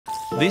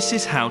This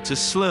is how to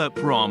slurp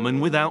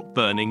ramen without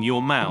burning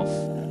your mouth.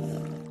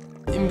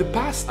 In the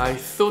past, I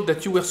thought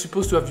that you were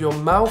supposed to have your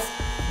mouth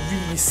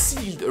really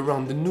sealed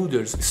around the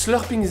noodles.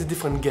 Slurping is a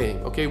different game,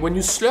 okay? When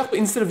you slurp,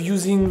 instead of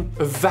using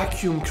a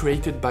vacuum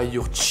created by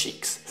your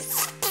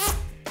cheeks,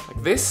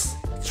 like this,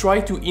 try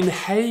to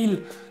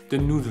inhale the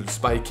noodles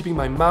by keeping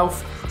my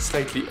mouth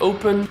slightly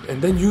open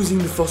and then using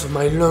the force of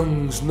my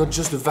lungs, not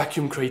just the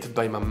vacuum created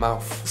by my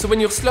mouth. So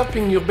when you're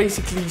slurping, you're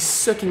basically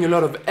sucking a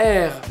lot of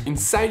air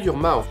inside your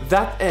mouth.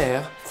 That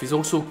air is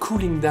also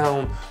cooling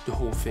down the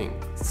whole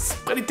thing. It's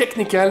pretty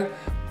technical,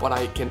 but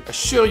I can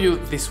assure you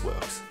this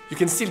works. You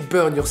can still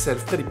burn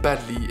yourself pretty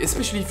badly,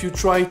 especially if you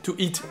try to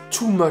eat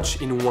too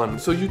much in one.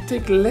 So you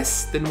take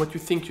less than what you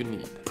think you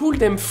need. Pull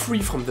them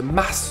free from the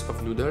mass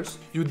of noodles.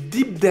 You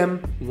dip them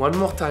one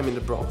more time in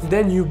the broth.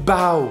 Then you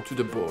bow to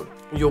the bowl.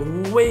 You're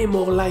way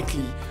more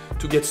likely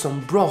to get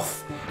some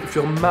broth if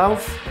your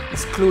mouth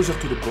is closer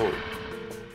to the bowl.